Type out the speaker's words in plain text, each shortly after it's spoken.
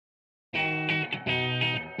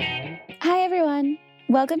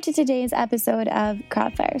Welcome to today's episode of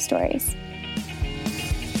Crowdfire Stories.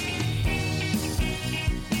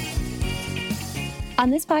 On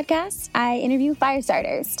this podcast, I interview fire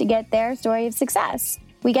starters to get their story of success.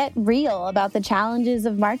 We get real about the challenges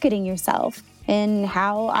of marketing yourself and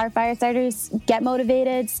how our fire starters get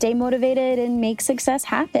motivated, stay motivated, and make success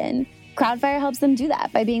happen. Crowdfire helps them do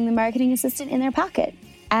that by being the marketing assistant in their pocket.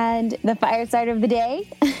 And the fire starter of the day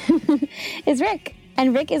is Rick.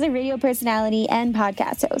 And Rick is a radio personality and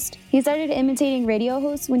podcast host. He started imitating radio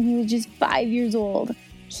hosts when he was just 5 years old.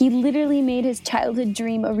 He literally made his childhood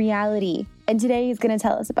dream a reality. And today he's going to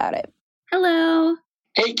tell us about it. Hello.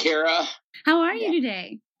 Hey, Kara. How are you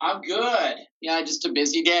today? I'm good. Yeah, just a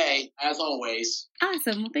busy day, as always.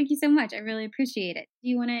 Awesome. Well, thank you so much. I really appreciate it. Do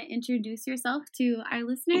you want to introduce yourself to our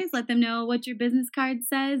listeners? Let them know what your business card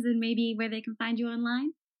says and maybe where they can find you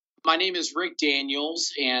online? My name is Rick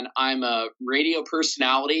Daniels, and I'm a radio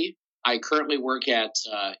personality. I currently work at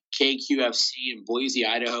KQFC in Boise,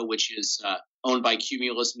 Idaho, which is owned by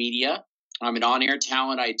Cumulus Media. I'm an on-air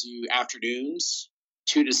talent. I do afternoons,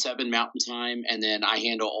 2 to 7 Mountain Time, and then I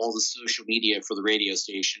handle all the social media for the radio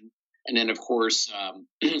station. And then, of course,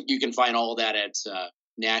 you can find all of that at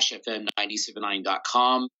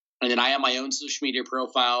NashFM979.com. And then I have my own social media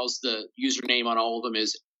profiles. The username on all of them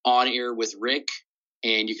is On Air with Rick.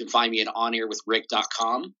 And you can find me at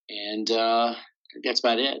onairwithrick.com. And that's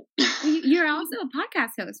about it. You're also a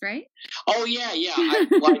podcast host, right? Oh, yeah.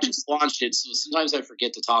 I just launched it, so sometimes I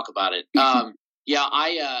forget to talk about it. I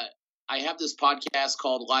have this podcast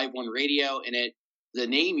called Live One Radio, and the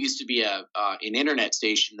name used to be an internet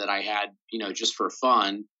station that I had, just for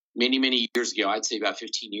fun many years ago. I'd say about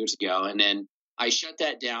 15 years ago. And then I shut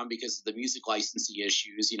that down because of the music licensing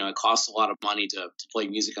issues. It costs a lot of money to play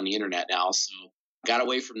music on the internet now. So got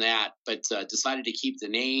away from that, but decided to keep the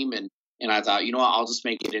name. And I thought, I'll just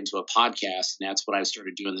make it into a podcast. And that's what I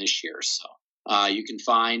started doing this year. So you can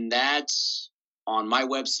find that on my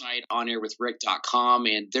website, onairwithrick.com.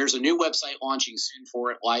 And there's a new website launching soon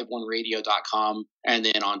for it, liveoneradio.com. And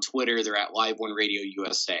then on Twitter, they're at Live One Radio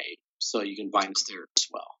USA. So you can find us there as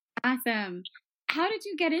well. Awesome. How did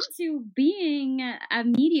you get into being a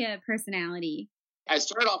media personality? I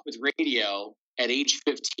started off with radio at age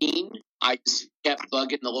 15. I just kept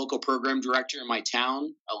bugging the local program director in my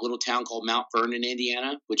town, a little town called Mount Vernon,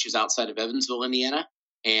 Indiana, which is outside of Evansville, Indiana.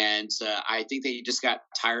 And I think they just got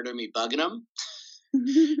tired of me bugging them.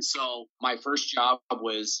 So my first job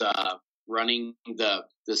was running the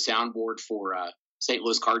soundboard for St.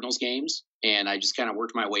 Louis Cardinals games. And I just kind of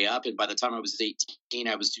worked my way up. And by the time I was 18,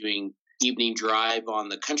 I was doing evening drive on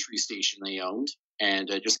the country station they owned, and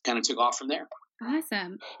just kind of took off from there.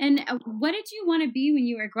 Awesome. And what did you want to be when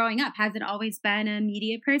you were growing up? Has it always been a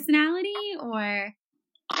media personality, or?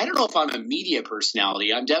 I don't know if I'm a media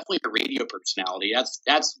personality. I'm definitely a radio personality.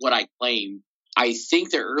 That's what I claim. I think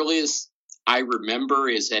the earliest I remember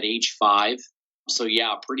is at age 5. So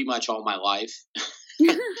yeah, pretty much all my life.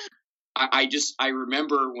 I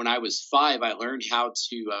remember when I was 5, I learned how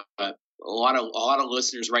to. A lot of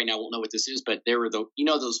listeners right now won't know what this is, but there were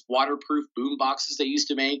those waterproof boom boxes they used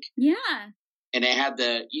to make. Yeah. And it had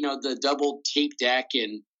the double tape deck,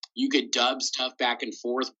 and you could dub stuff back and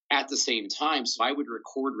forth at the same time. So I would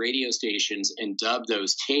record radio stations and dub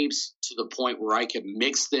those tapes to the point where I could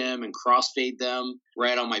mix them and crossfade them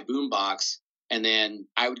right on my boombox. And then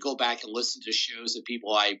I would go back and listen to shows of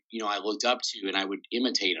people I looked up to, and I would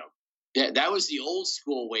imitate them. That was the old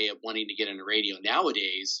school way of wanting to get into radio.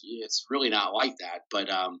 Nowadays, it's really not like that. But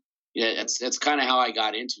that's kind of how I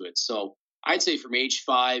got into it. So I'd say from age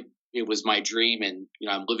 5, it was my dream, and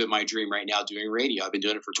I'm living my dream right now doing radio. I've been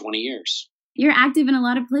doing it for 20 years. You're active in a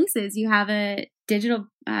lot of places. You have a digital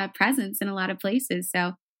presence in a lot of places.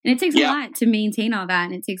 And it takes a lot to maintain all that,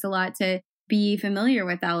 and it takes a lot to be familiar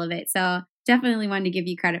with all of it. So definitely wanted to give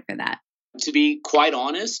you credit for that. To be quite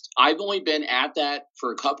honest, I've only been at that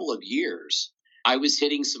for a couple of years. I was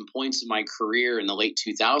hitting some points in my career in the late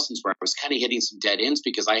 2000s where I was kind of hitting some dead ends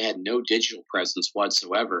because I had no digital presence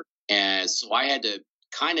whatsoever. And so I had to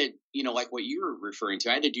kind of, like what you were referring to,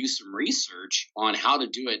 I had to do some research on how to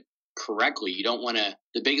do it correctly. You don't want to,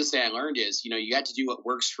 the biggest thing I learned is, you have to do what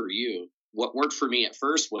works for you. What worked for me at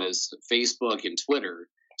first was Facebook and Twitter.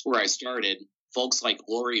 That's where I started. Folks like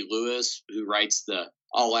Lori Lewis, who writes the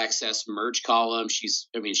All Access merch column. She's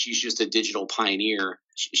just a digital pioneer.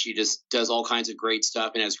 She just does all kinds of great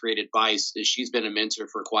stuff and has great advice. She's been a mentor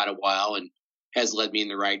for quite a while and has led me in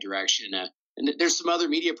the right direction. And there's some other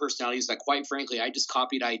media personalities that, quite frankly, I just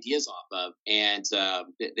copied ideas off of. And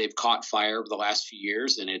they've caught fire over the last few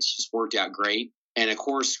years, and it's just worked out great. And, of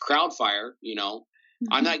course, Crowdfire,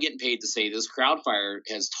 I'm not getting paid to say this. Crowdfire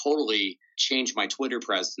has totally changed my Twitter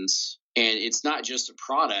presence. And it's not just a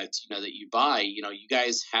product, that you buy. You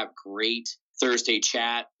guys have great Thursday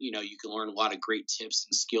chat. You can learn a lot of great tips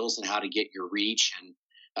and skills on how to get your reach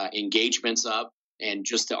and engagements up. And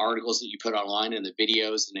just the articles that you put online and the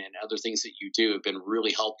videos and other things that you do have been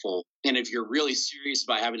really helpful. And if you're really serious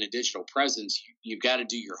about having a digital presence, you've got to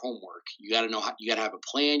do your homework. You got to know you got to have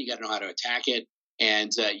a plan. You got to know how to attack it.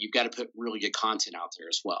 And you've got to put really good content out there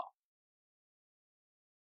as well.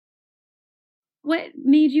 What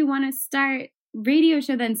made you want to start radio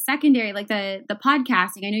show then secondary, like the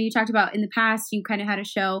podcasting? I know you talked about in the past, you kind of had a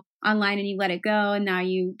show online and you let it go and now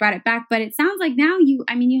you brought it back. But it sounds like now you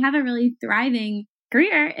have a really thriving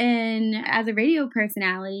career as a radio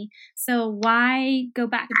personality. So why go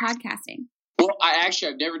back to podcasting? Well, I've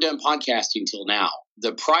never done podcasting till now.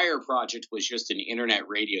 The prior project was just an internet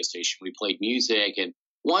radio station. We played music, and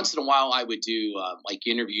once in a while I would do like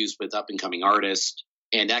interviews with up and coming artists,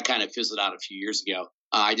 and that kind of fizzled out a few years ago.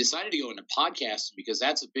 I decided to go into podcasting because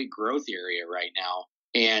that's a big growth area right now.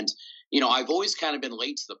 And, I've always kind of been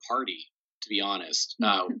late to the party, to be honest.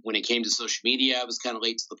 When it came to social media, I was kind of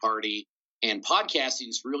late to the party. And podcasting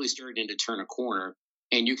is really starting to turn a corner,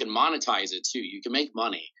 and you can monetize it too. You can make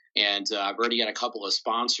money. And I've already got a couple of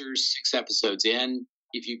sponsors, 6 episodes in.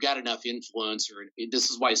 If you've got enough influence, this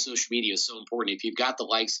is why social media is so important. If you've got the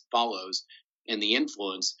likes, follows, and the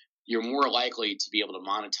influence, you're more likely to be able to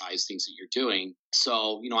monetize things that you're doing.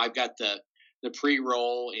 So, I've got the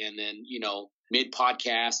pre-roll and then,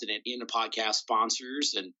 mid-podcast and then in the podcast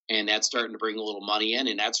sponsors, and that's starting to bring a little money in.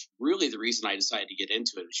 And that's really the reason I decided to get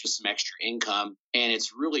into it. It's just some extra income. And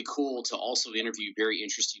it's really cool to also interview very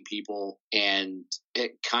interesting people and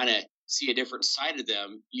kind of see a different side of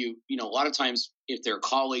them. A lot of times if they're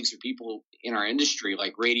colleagues or people in our industry,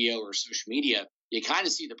 like radio or social media, you kind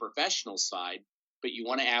of see the professional side, but you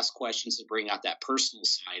want to ask questions that bring out that personal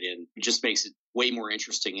side, and it just makes it way more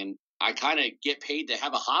interesting. And I kind of get paid to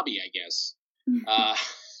have a hobby, I guess.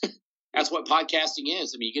 That's what podcasting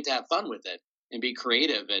is. You get to have fun with it and be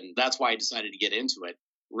creative. And that's why I decided to get into it.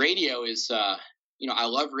 Radio is, I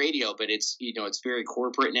love radio, but it's very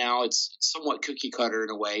corporate now. It's somewhat cookie cutter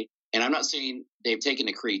in a way. And I'm not saying they've taken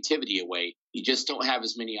the creativity away. You just don't have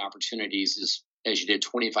as many opportunities as you did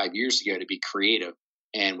 25 years ago to be creative.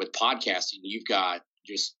 And with podcasting, you've got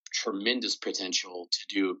just tremendous potential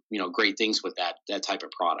to do, great things with that type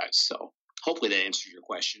of product. So hopefully that answers your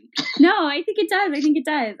question. No, I think it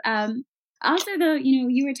does. Also, though,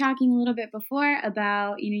 you were talking a little bit before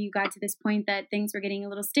about, you got to this point that things were getting a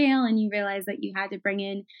little stale and you realized that you had to bring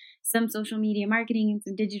in some social media marketing and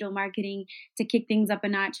some digital marketing to kick things up a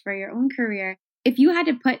notch for your own career. If you had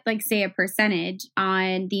to put, say, a percentage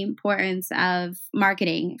on the importance of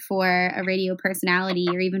marketing for a radio personality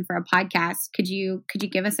or even for a podcast, could you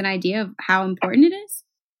give us an idea of how important it is?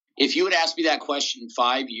 If you had asked me that question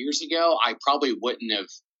 5 years ago, I probably wouldn't have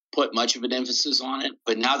put much of an emphasis on it.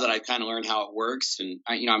 But now that I've kind of learned how it works and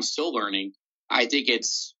I'm still learning, I think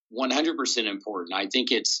it's 100% important. I think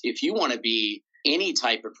if you want to be any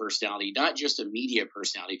type of personality, not just a media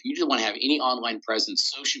personality, if you just want to have any online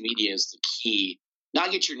presence, social media is the key.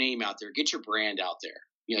 Not get your name out there, get your brand out there.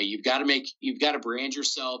 You've got to brand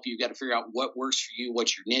yourself. You've got to figure out what works for you,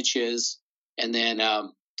 what your niche is, and then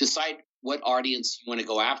decide what audience you want to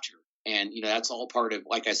go after. And, that's all part of,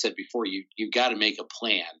 like I said before, you've got to make a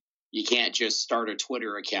plan. You can't just start a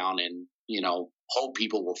Twitter account and, hope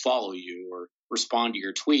people will follow you or respond to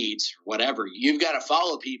your tweets or whatever. You've got to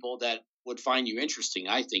follow people that would find you interesting.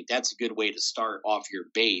 I think that's a good way to start off your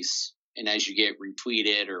base. And as you get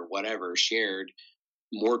retweeted or whatever, shared,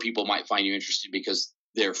 more people might find you interesting because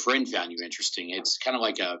their friend found you interesting. It's kind of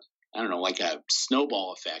like a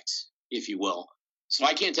snowball effect, if you will. So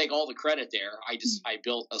I can't take all the credit there. I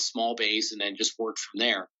built a small base and then just worked from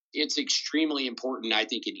there. It's extremely important, I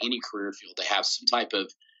think, in any career field to have some type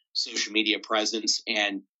of social media presence.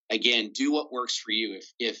 And again, do what works for you.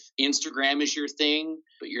 If Instagram is your thing,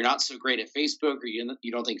 but you're not so great at Facebook, or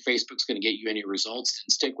you don't think Facebook's going to get you any results,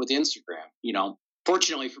 then stick with Instagram.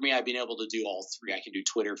 Fortunately for me, I've been able to do all three. I can do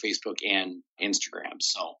Twitter, Facebook, and Instagram.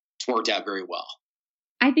 So it's worked out very well.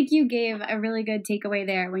 I think you gave a really good takeaway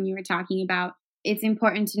there when you were talking about it's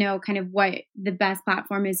important to know kind of what the best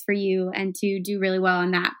platform is for you and to do really well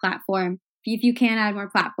on that platform. If you can add more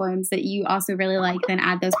platforms that you also really like, then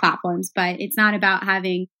add those platforms. But it's not about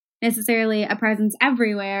having necessarily a presence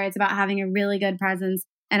everywhere. It's about having a really good presence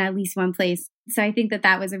in at least one place. So I think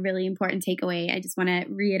that was a really important takeaway. I just want to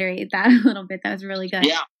reiterate that a little bit. That was really good.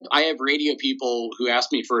 Yeah. I have radio people who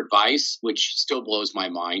ask me for advice, which still blows my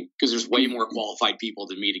mind because there's way more qualified people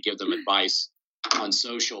than me to give them advice on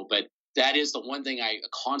social. But That is the one thing I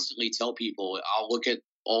constantly tell people. I'll look at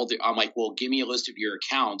I'm like, well, give me a list of your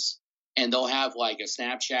accounts, and they'll have like a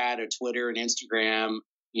Snapchat, a Twitter, an Instagram,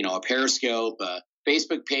 a Periscope, a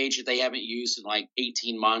Facebook page that they haven't used in like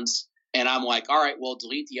 18 months. And I'm like, all right, well,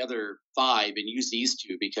 delete the other 5 and use these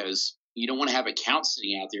 2, because you don't want to have accounts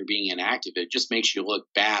sitting out there being inactive. It just makes you look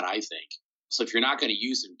bad, I think. So if you're not going to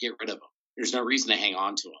use them, get rid of them. There's no reason to hang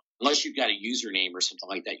on to them unless you've got a username or something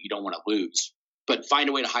like that you don't want to lose. But find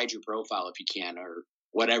a way to hide your profile if you can, or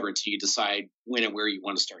whatever, until you decide when and where you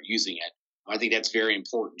want to start using it. I think that's very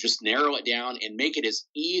important. Just narrow it down and make it as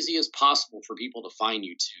easy as possible for people to find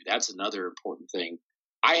you too. That's another important thing.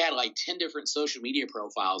 I had like 10 different social media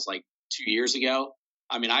profiles like 2 years ago.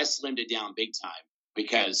 I mean, I slimmed it down big time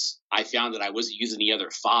because I found that I wasn't using the other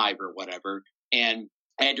 5 or whatever. And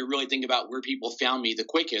I had to really think about where people found me the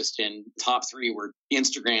quickest. And top 3 were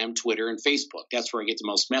Instagram, Twitter, and Facebook. That's where I get the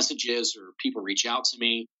most messages, or people reach out to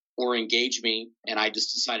me or engage me. And I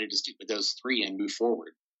just decided to stick with those 3 and move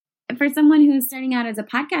forward. For someone who's starting out as a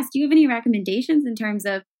podcast, do you have any recommendations in terms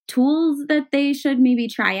of tools that they should maybe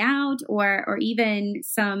try out, or even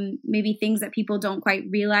some maybe things that people don't quite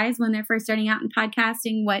realize when they're first starting out in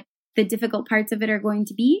podcasting, what the difficult parts of it are going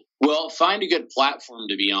to be? Well, find a good platform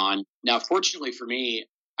to be on. Now, fortunately for me,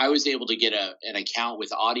 I was able to get an account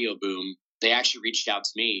with Audio Boom. They actually reached out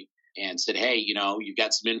to me and said, hey, you've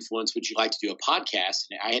got some influence. Would you like to do a podcast?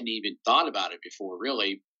 And I hadn't even thought about it before,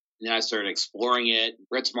 really. And then I started exploring it,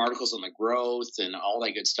 read some articles on the growth and all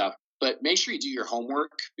that good stuff. But make sure you do your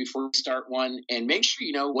homework before you start one, and make sure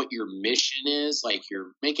you know what your mission is. Like,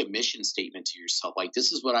 make a mission statement to yourself. Like,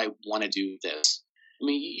 this is what I want to do with this. I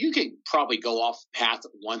mean, you could probably go off path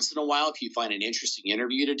once in a while if you find an interesting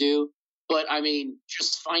interview to do. But I mean,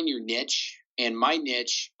 just find your niche. And my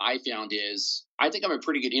niche, I found, is I think I'm a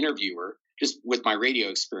pretty good interviewer just with my radio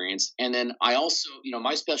experience. And then I also,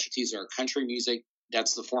 my specialties are country music.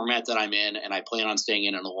 That's the format that I'm in, and I plan on staying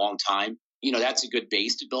in a long time. That's a good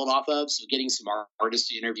base to build off of. So getting some artists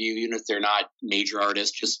to interview, even if they're not major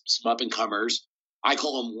artists, just some up and comers. I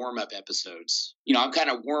call them warm up episodes. I'm kind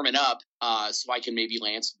of warming up so I can maybe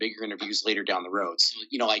land some bigger interviews later down the road. So,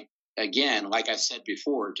 like I said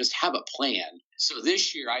before, just have a plan. So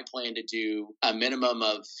this year I plan to do a minimum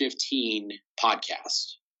of 15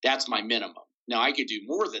 podcasts. That's my minimum. Now I could do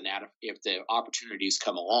more than that if the opportunities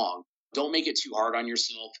come along. Don't make it too hard on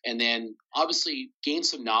yourself. And then obviously gain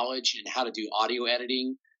some knowledge in how to do audio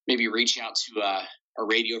editing. Maybe reach out to a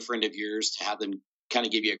radio friend of yours to have them kind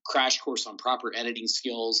of give you a crash course on proper editing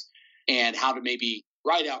skills and how to maybe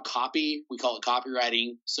write out copy. We call it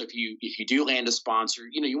copywriting. So if you do land a sponsor,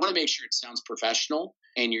 you want to make sure it sounds professional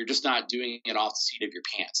and you're just not doing it off the seat of your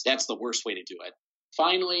pants. That's the worst way to do it.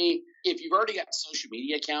 Finally, if you've already got social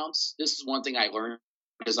media accounts, this is one thing I learned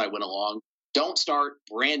as I went along. Don't start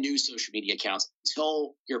brand new social media accounts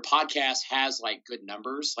until your podcast has like good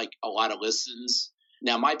numbers, like a lot of listens.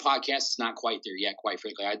 Now, my podcast is not quite there yet, quite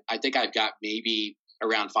frankly. I think I've got maybe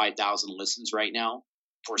around 5,000 listens right now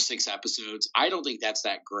for 6 episodes. I don't think that's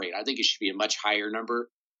that great. I think it should be a much higher number.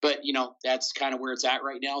 But, that's kind of where it's at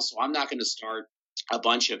right now. So I'm not going to start a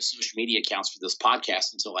bunch of social media accounts for this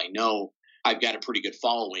podcast until I know I've got a pretty good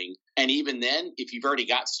following. And even then, if you've already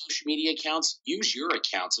got social media accounts, use your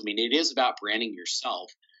accounts. I mean, it is about branding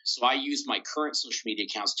yourself. So I use my current social media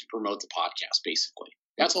accounts to promote the podcast, basically.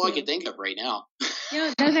 That's all I can think of right now.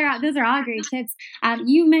 Those are all great tips.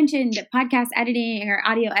 You mentioned podcast editing or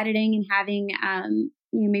audio editing and having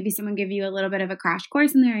maybe someone give you a little bit of a crash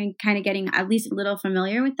course in there and kind of getting at least a little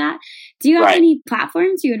familiar with that. Do you have any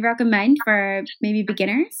platforms you would recommend for maybe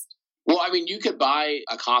beginners? Well, I mean, you could buy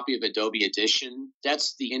a copy of Adobe Audition.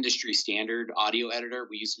 That's the industry standard audio editor.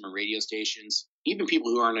 We use them in radio stations. Even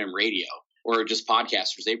people who aren't in radio or just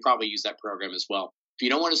podcasters, they probably use that program as well. If you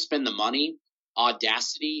don't want to spend the money,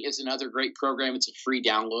 Audacity is another great program. It's a free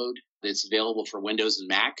download that's available for Windows and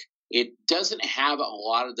Mac. It doesn't have a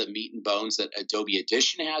lot of the meat and bones that Adobe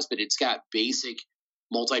Audition has, but it's got basic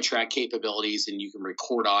multi-track capabilities, and you can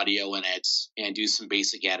record audio in it and do some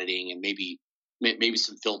basic editing and maybe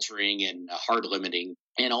some filtering and hard limiting.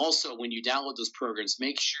 And also, when you download those programs,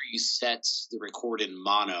 make sure you set the record in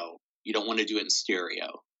mono. You don't want to do it in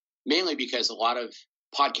stereo, mainly because a lot of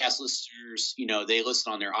podcast listeners, they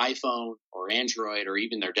listen on their iPhone or Android or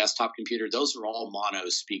even their desktop computer. Those are all mono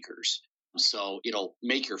speakers. So it'll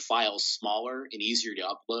make your files smaller and easier to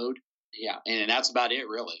upload. Yeah. And that's about it,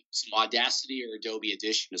 really. So Audacity or Adobe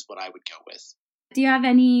Audition is what I would go with. Do you have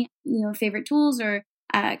any, favorite tools or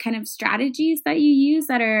kind of strategies that you use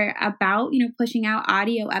that are about, pushing out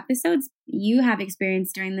audio episodes? You have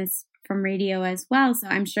experience doing this from radio as well. So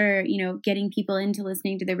I'm sure, getting people into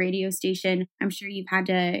listening to the radio station, I'm sure you've had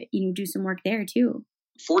to, do some work there too.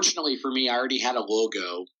 Fortunately for me, I already had a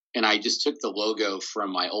logo, and I just took the logo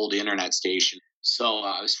from my old internet station. So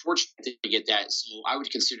I was fortunate to get that. So I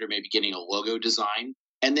would consider maybe getting a logo design.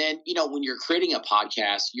 And then, when you're creating a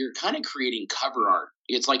podcast, you're kind of creating cover art.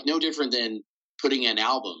 It's like no different than putting an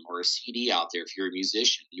album or a CD out there. If you're a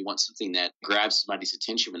musician, you want something that grabs somebody's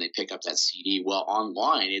attention when they pick up that CD. Well,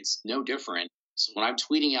 online, it's no different. So when I'm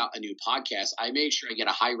tweeting out a new podcast, I make sure I get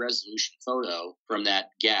a high resolution photo from that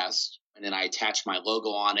guest, and then I attach my logo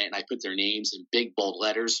on it, and I put their names in big bold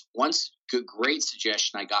letters. Once great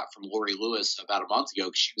suggestion I got from Lori Lewis about a month ago,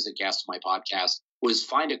 because she was a guest on my podcast, was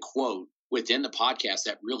find a quote within the podcast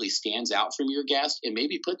that really stands out from your guest, and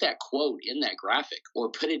maybe put that quote in that graphic, or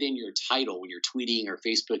put it in your title when you're tweeting or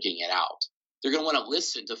Facebooking it out. They're going to want to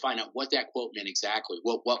listen to find out what that quote meant exactly.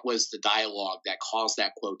 What was the dialogue that caused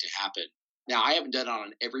that quote to happen? Now, I haven't done it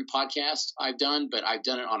on every podcast I've done, but I've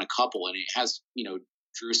done it on a couple, and it has,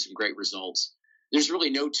 drew some great results. There's really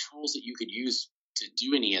no tools that you could use to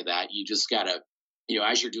do any of that. You just got to,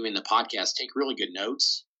 as you're doing the podcast, take really good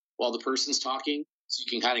notes while the person's talking, so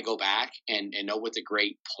you can kind of go back and know what the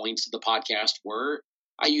great points of the podcast were.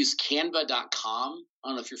 I use canva.com. I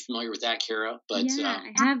don't know if you're familiar with that, Kara, but yeah,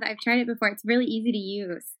 I have. I've tried it before. It's really easy to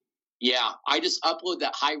use. Yeah, I just upload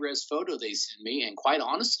that high-res photo they send me, and quite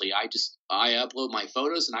honestly, I upload my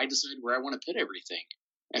photos and I decide where I want to put everything.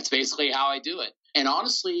 That's basically how I do it. And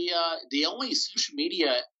honestly, the only social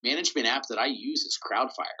media management app that I use is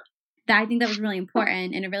Crowdfire. I think that was really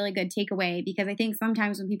important and a really good takeaway, because I think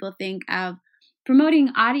sometimes when people think of promoting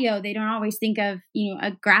audio, they don't always think of,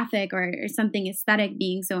 a graphic or something aesthetic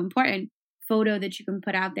being so important. Photo that you can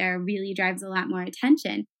put out there really drives a lot more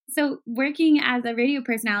attention. So working as a radio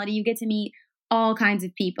personality, you get to meet all kinds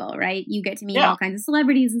of people, right? You get to meet all kinds of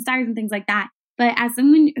celebrities and stars and things like that. But as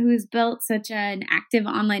someone who's built such an active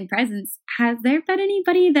online presence, has there been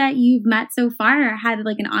anybody that you've met so far or had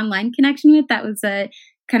like an online connection with that was a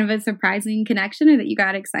kind of a surprising connection or that you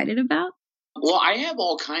got excited about? Well, I have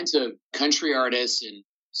all kinds of country artists and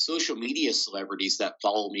social media celebrities that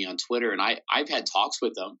follow me on Twitter, and I've had talks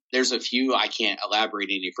with them. There's a few, I can't elaborate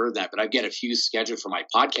any further than that, but I've got a few scheduled for my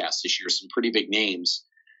podcast this year, some pretty big names.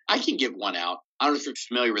 I can give one out. I don't know if you're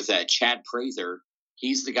familiar with that, Chad Prather.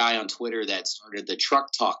 He's the guy on Twitter that started the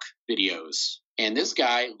Truck Talk videos. And this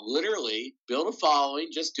guy literally built a following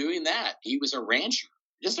just doing that. He was a rancher,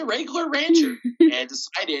 just a regular rancher, and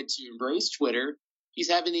decided to embrace Twitter. He's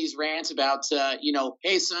having these rants about,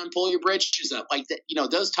 hey, son, pull your britches up, like that,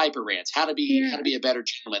 those type of rants, how to be a better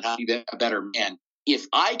gentleman, how to be a better man. If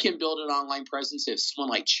I can build an online presence, if someone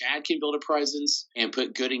like Chad can build a presence and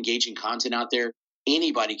put good, engaging content out there,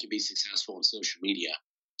 anybody can be successful in social media.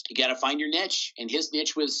 You got to find your niche, and his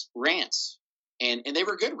niche was rants, and they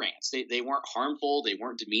were good rants. They weren't harmful. They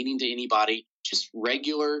weren't demeaning to anybody, just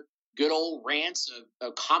regular, good old rants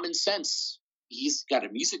of common sense. He's got a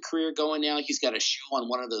music career going now. He's got a show on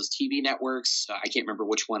one of those TV networks. I can't remember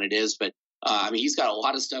which one it is, but he's got a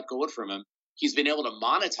lot of stuff going from him. He's been able to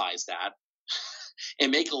monetize that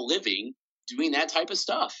and make a living doing that type of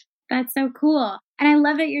stuff. That's so cool. And I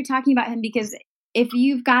love that you're talking about him, because if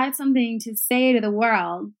you've got something to say to the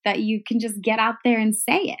world, that you can just get out there and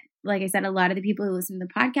say it. Like I said, a lot of the people who listen to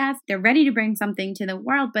the podcast, they're ready to bring something to the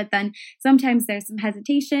world, but then sometimes there's some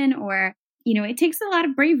hesitation, or it takes a lot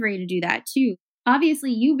of bravery to do that too.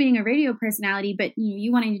 Obviously, you being a radio personality, but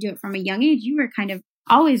you wanting to do it from a young age, you were kind of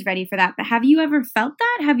always ready for that. But have you ever felt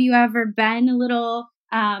that? Have you ever been a little,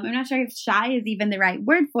 I'm not sure if shy is even the right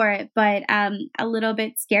word for it, but a little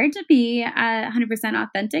bit scared to be 100%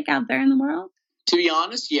 authentic out there in the world? To be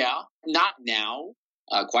honest, yeah. Not now.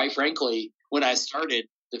 Quite frankly, when I started,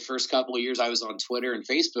 the first couple of years I was on Twitter and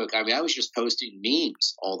Facebook, I was just posting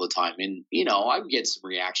memes all the time. And, I would get some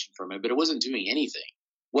reaction from it, but it wasn't doing anything.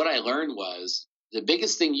 What I learned was the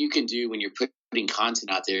biggest thing you can do when you're putting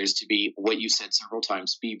content out there is to be, what you said several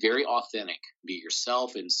times, be very authentic, be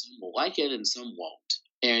yourself, and some will like it and some won't.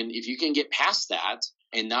 And if you can get past that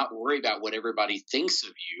and not worry about what everybody thinks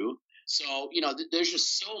of you. So, there's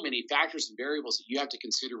just so many factors and variables that you have to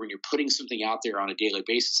consider when you're putting something out there on a daily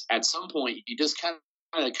basis. At some point, you just kind of,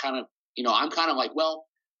 I'm kind of like, well,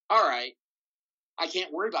 all right, I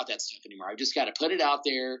can't worry about that stuff anymore. I've just got to put it out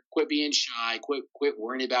there, quit being shy, quit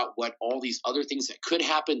worrying about what all these other things that could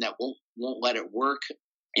happen that won't let it work,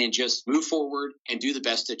 and just move forward and do the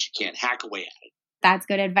best that you can. Hack away at it. That's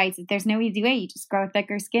good advice. If there's no easy way, you just grow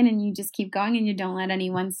thicker skin and you just keep going and you don't let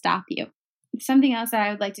anyone stop you. Something else that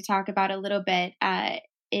I would like to talk about a little bit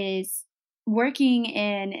is working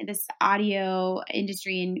in this audio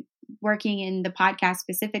industry and working in the podcast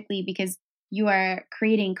specifically because you are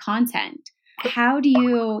creating content. How do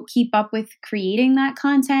you keep up with creating that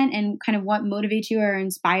content, and kind of what motivates you or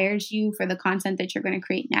inspires you for the content that you're going to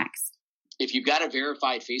create next? If you've got a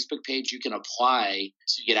verified Facebook page, you can apply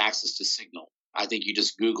to get access to Signal. I think you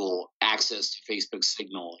just Google access to Facebook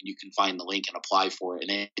Signal and you can find the link and apply for it.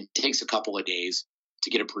 And it takes a couple of days to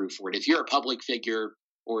get approved for it. If you're a public figure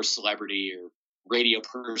or a celebrity or radio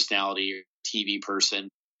personality or TV person,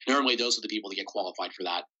 normally those are the people that get qualified for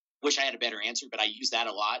that. Wish I had a better answer, but I use that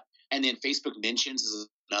a lot. And then Facebook Mentions is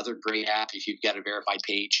another great app if you've got a verified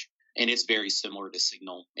page. And it's very similar to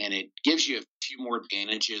Signal. And it gives you a few more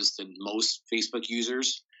advantages than most Facebook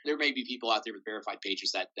users. There may be people out there with verified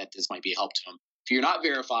pages that this might be a help to them. If you're not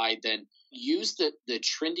verified, then use the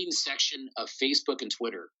trending section of Facebook and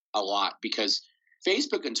Twitter a lot, because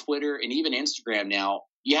Facebook and Twitter and even Instagram now,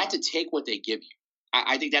 you have to take what they give you.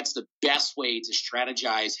 I think that's the best way to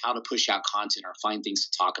strategize how to push out content or find things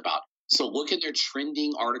to talk about. So look at their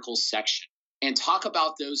trending articles section and talk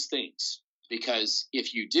about those things, because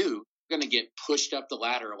if you do, you're going to get pushed up the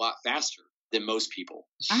ladder a lot faster than most people.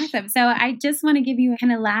 Awesome. So I just want to give you a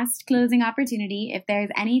kind of last closing opportunity. If there's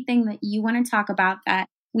anything that you want to talk about that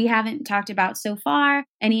we haven't talked about so far,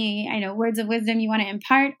 any, words of wisdom you want to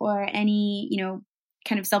impart, or any,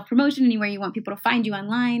 kind of self-promotion, anywhere you want people to find you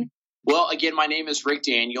online. Well, again, my name is Rick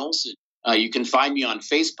Daniels. You can find me on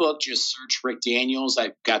Facebook. Just search Rick Daniels.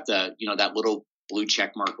 I've got the, that little blue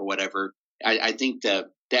check mark or whatever. I think that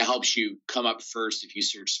helps you come up first if you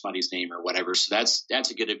search somebody's name or whatever. So that's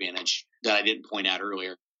a good advantage that I didn't point out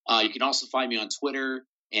earlier. You can also find me on Twitter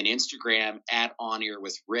and Instagram at On Air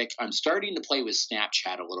with Rick. I'm starting to play with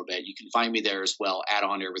Snapchat a little bit. You can find me there as well at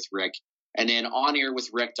On Air with Rick. And then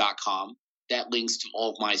onairwithrick.com. That links to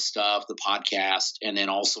all of my stuff, the podcast, and then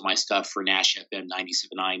also my stuff for Nash FM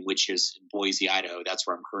 97.9, which is in Boise, Idaho. That's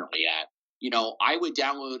where I'm currently at. I would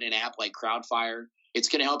download an app like Crowdfire. It's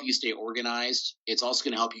going to help you stay organized. It's also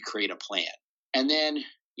going to help you create a plan. And then,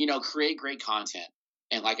 create great content.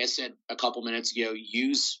 And like I said a couple minutes ago,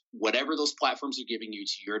 use whatever those platforms are giving you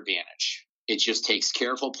to your advantage. It just takes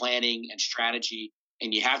careful planning and strategy,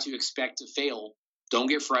 and you have to expect to fail. Don't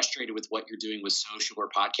get frustrated with what you're doing with social or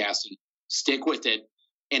podcasting. Stick with it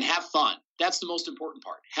and have fun. That's the most important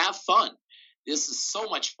part. Have fun. This is so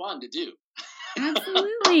much fun to do.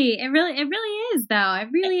 Absolutely. It really is, though. It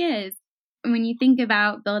really is. When you think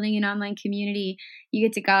about building an online community, you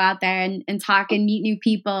get to go out there and talk and meet new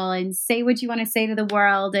people and say what you want to say to the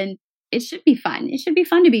world. And it should be fun. It should be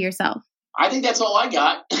fun to be yourself. I think that's all I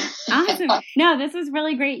got. Awesome. No, this was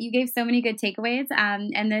really great. You gave so many good takeaways.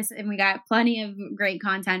 And we got plenty of great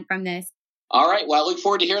content from this. All right. Well, I look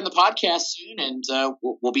forward to hearing the podcast soon, and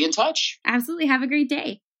we'll be in touch. Absolutely. Have a great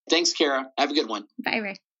day. Thanks, Kara. Have a good one. Bye,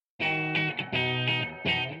 Rick.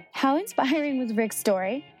 How inspiring was Rick's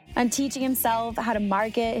story on teaching himself how to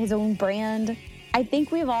market his own brand? I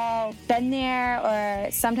think we've all been there,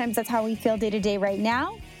 or sometimes that's how we feel day to day right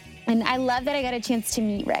now. And I love that I got a chance to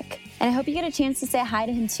meet Rick. And I hope you get a chance to say hi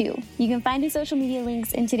to him too. You can find his social media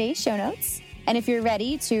links in today's show notes. And if you're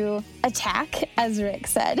ready to attack, as Rick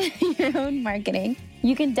said, your own marketing,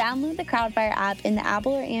 you can download the Crowdfire app in the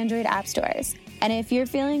Apple or Android app stores. And if you're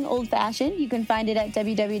feeling old-fashioned, you can find it at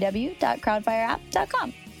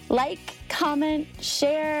www.crowdfireapp.com. Like, comment,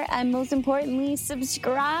 share, and most importantly,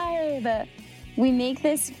 subscribe. We make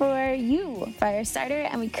this for you, Firestarter,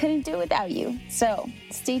 and we couldn't do it without you. So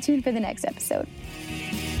stay tuned for the next episode.